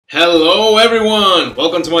Hello everyone!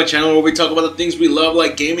 Welcome to my channel where we talk about the things we love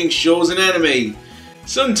like gaming, shows, and anime.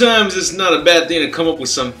 Sometimes it's not a bad thing to come up with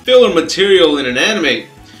some filler material in an anime.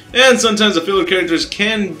 And sometimes the filler characters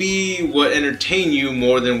can be what entertain you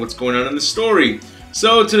more than what's going on in the story.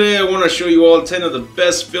 So today I want to show you all 10 of the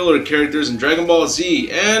best filler characters in Dragon Ball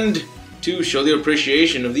Z and to show the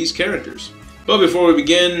appreciation of these characters. But before we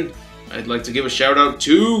begin, I'd like to give a shout out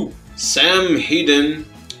to Sam Hayden,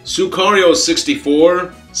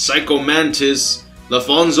 Sucario64, Psycho Mantis,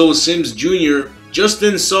 Lafonso Sims Jr.,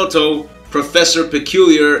 Justin Soto, Professor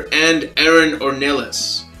Peculiar, and Aaron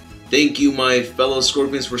Ornelas. Thank you, my fellow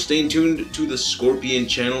Scorpions, for staying tuned to the Scorpion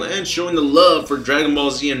channel and showing the love for Dragon Ball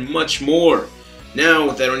Z and much more. Now,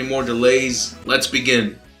 without any more delays, let's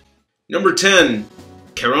begin. Number 10,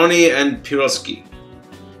 Karani and Piroski.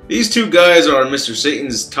 These two guys are Mr.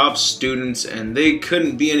 Satan's top students, and they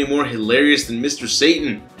couldn't be any more hilarious than Mr.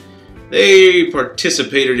 Satan. They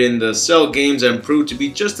participated in the Cell games and proved to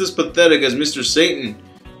be just as pathetic as Mr. Satan.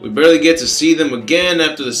 We barely get to see them again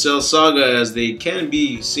after the Cell saga, as they can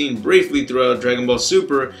be seen briefly throughout Dragon Ball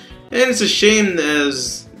Super, and it's a shame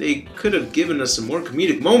as they could have given us some more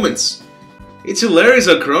comedic moments. It's hilarious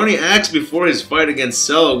how Karani acts before his fight against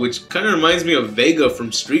Cell, which kind of reminds me of Vega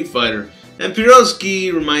from Street Fighter, and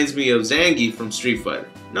Piroski reminds me of Zangief from Street Fighter.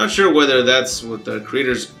 Not sure whether that's what the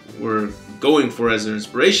creators were going for as an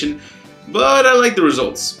inspiration, but I like the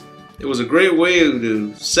results. It was a great way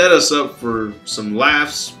to set us up for some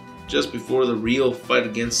laughs just before the real fight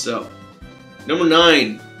against Cell. Number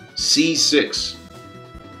 9, C6.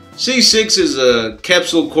 C6 is a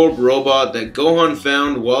Capsule Corp robot that Gohan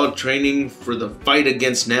found while training for the fight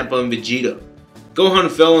against Nappa and Vegeta. Gohan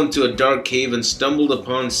fell into a dark cave and stumbled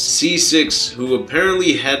upon C6, who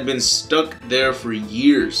apparently had been stuck there for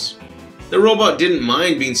years. The robot didn't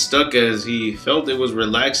mind being stuck as he felt it was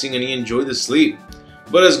relaxing and he enjoyed the sleep.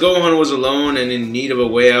 But as Gohan was alone and in need of a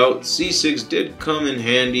way out, C6 did come in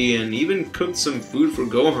handy and even cooked some food for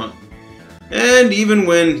Gohan. And even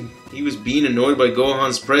when he was being annoyed by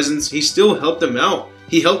Gohan's presence, he still helped him out.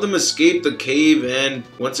 He helped him escape the cave, and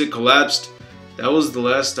once it collapsed, that was the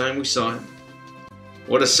last time we saw him.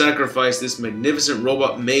 What a sacrifice this magnificent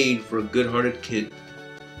robot made for a good-hearted kid.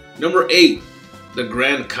 Number 8, the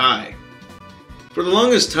Grand Kai. For the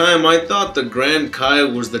longest time, I thought the Grand Kai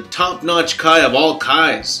was the top-notch Kai of all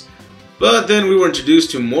Kais. But then we were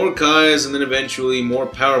introduced to more Kais and then eventually more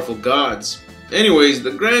powerful gods. Anyways,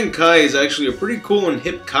 the Grand Kai is actually a pretty cool and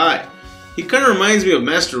hip Kai. He kind of reminds me of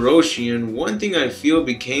Master Roshi, and one thing I feel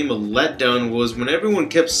became a letdown was when everyone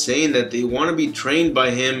kept saying that they want to be trained by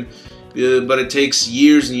him, but it takes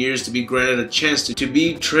years and years to be granted a chance to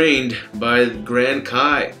be trained by the Grand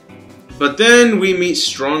Kai. But then we meet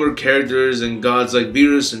stronger characters and gods like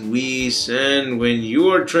Beerus and Whis, and when you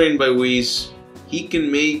are trained by Whis, he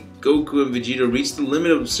can make Goku and Vegeta reach the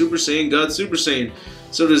limit of Super Saiyan God Super Saiyan.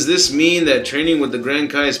 So does this mean that training with the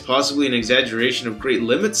Grand Kai is possibly an exaggeration of great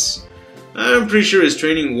limits? I'm pretty sure his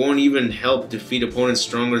training won't even help defeat opponents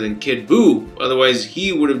stronger than Kid Buu, otherwise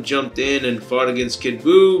he would have jumped in and fought against Kid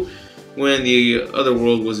Buu when the other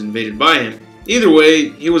world was invaded by him. Either way,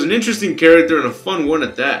 he was an interesting character and a fun one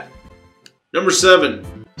at that. Number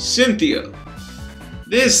 7, Cynthia.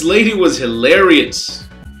 This lady was hilarious.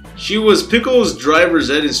 She was Piccolo's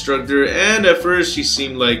driver's ed instructor, and at first she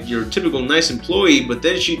seemed like your typical nice employee, but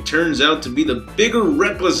then she turns out to be the bigger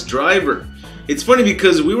reckless driver. It's funny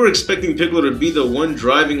because we were expecting Piccolo to be the one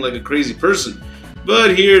driving like a crazy person,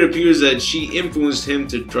 but here it appears that she influenced him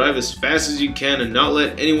to drive as fast as you can and not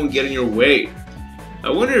let anyone get in your way. I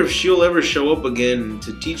wonder if she'll ever show up again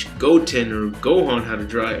to teach Goten or Gohan how to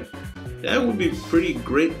drive. That would be a pretty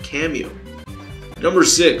great cameo. Number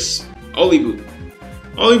 6, Olibu.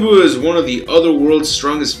 Olibu is one of the other world's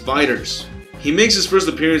strongest fighters. He makes his first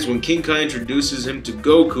appearance when King Kai introduces him to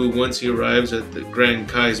Goku once he arrives at the Grand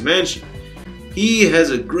Kai's mansion. He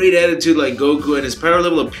has a great attitude like Goku, and his power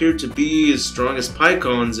level appeared to be as strong as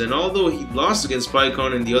Paikon's, and although he lost against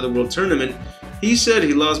Paikon in the other world tournament, he said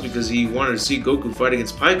he lost because he wanted to see Goku fight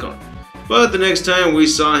against Paikon. But the next time we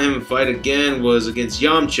saw him fight again was against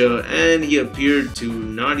Yamcha, and he appeared to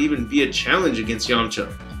not even be a challenge against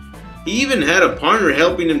Yamcha. He even had a partner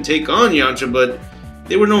helping him take on Yamcha, but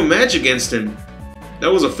they were no match against him.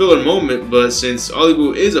 That was a filler moment, but since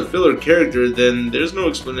Olibu is a filler character, then there's no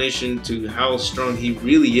explanation to how strong he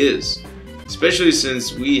really is. Especially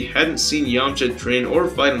since we hadn't seen Yamcha train or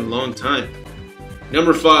fight in a long time.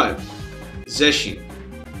 Number 5, Zeshin.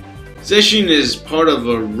 Zeshin is part of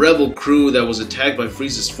a rebel crew that was attacked by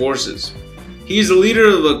Frieza's forces. He is the leader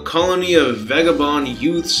of a colony of vagabond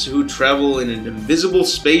youths who travel in an invisible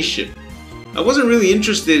spaceship. I wasn't really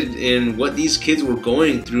interested in what these kids were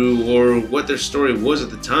going through or what their story was at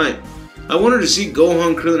the time. I wanted to see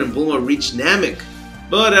Gohan, Krillin, and Bulma reach Namek.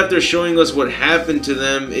 But after showing us what happened to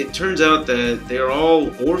them, it turns out that they are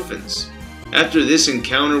all orphans. After this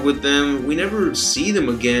encounter with them, we never see them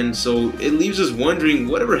again, so it leaves us wondering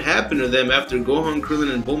whatever happened to them after Gohan,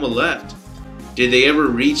 Krillin, and Bulma left. Did they ever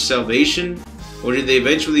reach salvation? Or did they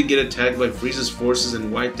eventually get attacked by Frieza's forces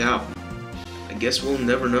and wiped out? I guess we'll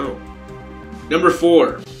never know. Number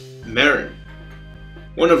 4. Marin.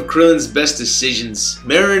 One of Krillin's best decisions.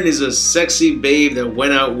 Marin is a sexy babe that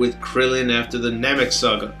went out with Krillin after the Namek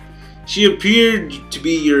saga. She appeared to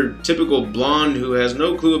be your typical blonde who has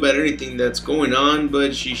no clue about anything that's going on,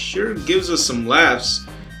 but she sure gives us some laughs,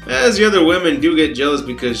 as the other women do get jealous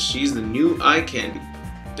because she's the new eye candy,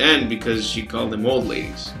 and because she called them old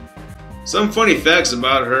ladies. Some funny facts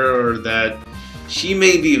about her are that she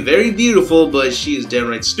may be very beautiful, but she is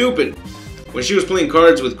downright stupid. When she was playing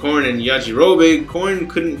cards with Korn and Yajirobe, Korn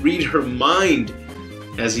couldn't read her mind,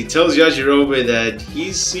 as he tells Yajirobe that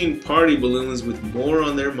he's seen party balloons with more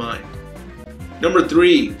on their mind. Number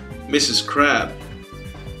 3. Mrs. Crab.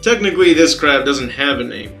 Technically, this crab doesn't have a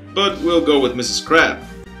name, but we'll go with Mrs. Crab.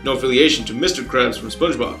 No affiliation to Mr. Krabs from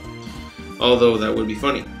SpongeBob, although that would be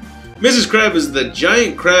funny. Mrs. Crab is the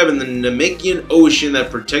giant crab in the Namekian Ocean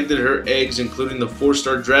that protected her eggs, including the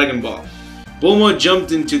 4-star Dragon Ball. Bulma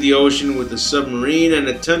jumped into the ocean with the submarine and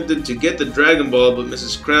attempted to get the Dragon Ball, but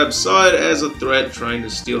Mrs. Crab saw it as a threat trying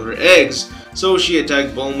to steal her eggs, so she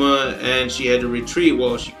attacked Bulma and she had to retreat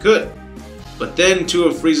while she could. But then 2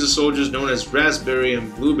 of Frieza's soldiers known as Raspberry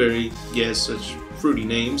and Blueberry, yes, such fruity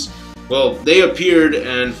names, well, they appeared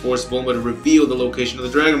and forced Bulma to reveal the location of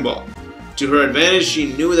the Dragon Ball. To her advantage,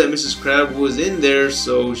 she knew that Mrs. Crab was in there,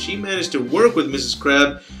 so she managed to work with Mrs.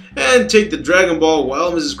 Crab and take the Dragon Ball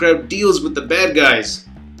while Mrs. Crab deals with the bad guys.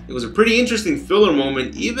 It was a pretty interesting filler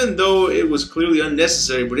moment, even though it was clearly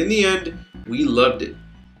unnecessary, but in the end, we loved it.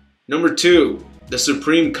 Number 2. The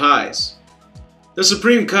Supreme Kais. The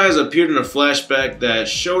Supreme Kais appeared in a flashback that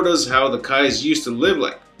showed us how the Kais used to live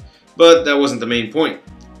like, but that wasn't the main point.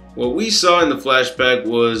 What we saw in the flashback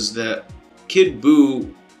was that Kid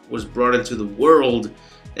Buu was brought into the world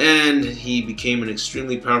and he became an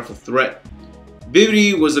extremely powerful threat.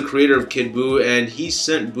 Bibidi was the creator of Kid Buu, and he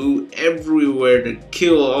sent Buu everywhere to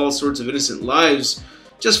kill all sorts of innocent lives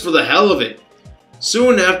just for the hell of it.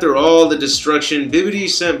 Soon after all the destruction, Bibidi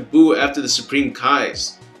sent Buu after the Supreme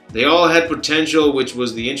Kais. They all had potential, which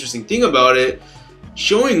was the interesting thing about it,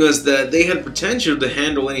 showing us that they had potential to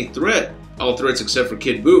handle any threat, all threats except for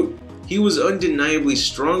Kid Buu. He was undeniably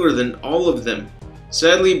stronger than all of them.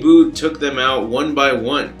 Sadly, Buu took them out one by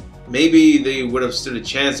one. Maybe they would have stood a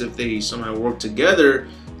chance if they somehow worked together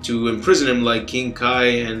to imprison him like King Kai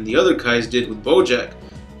and the other Kais did with Bojack.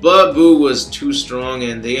 But Buu was too strong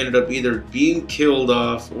and they ended up either being killed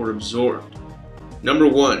off or absorbed. Number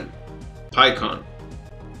 1. Pikkon.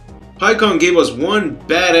 Pikkon gave us one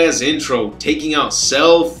badass intro, taking out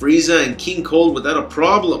Cell, Frieza, and King Cold without a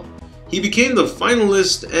problem. He became the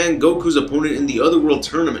finalist and Goku's opponent in the Otherworld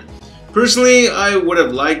tournament. Personally, I would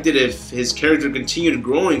have liked it if his character continued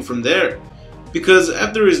growing from there, because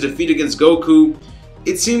after his defeat against Goku,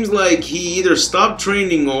 it seems like he either stopped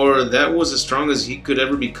training or that was as strong as he could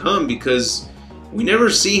ever become, because we never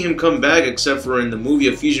see him come back except for in the movie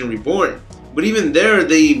of Fusion Reborn. But even there,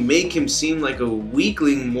 they make him seem like a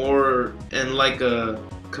weakling more and like a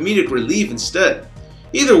comedic relief instead.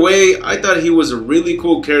 Either way, I thought he was a really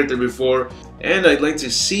cool character before, and I'd like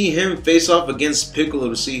to see him face off against Piccolo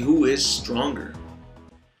to see who is stronger.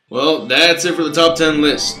 Well, that's it for the top 10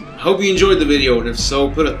 list. Hope you enjoyed the video, and if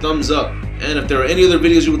so, put a thumbs up. And if there are any other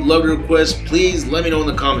videos you would love to request, please let me know in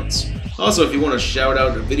the comments. Also, if you want to shout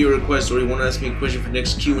out a video request or you want to ask me a question for the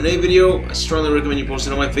next Q&A video, I strongly recommend you post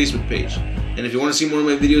it on my Facebook page. And if you want to see more of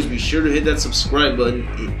my videos, be sure to hit that subscribe button.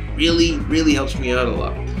 It really helps me out a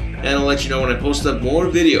lot. And I'll let you know when I post up more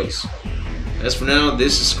videos. As for now,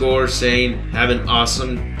 this is Score saying, have an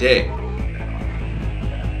awesome day.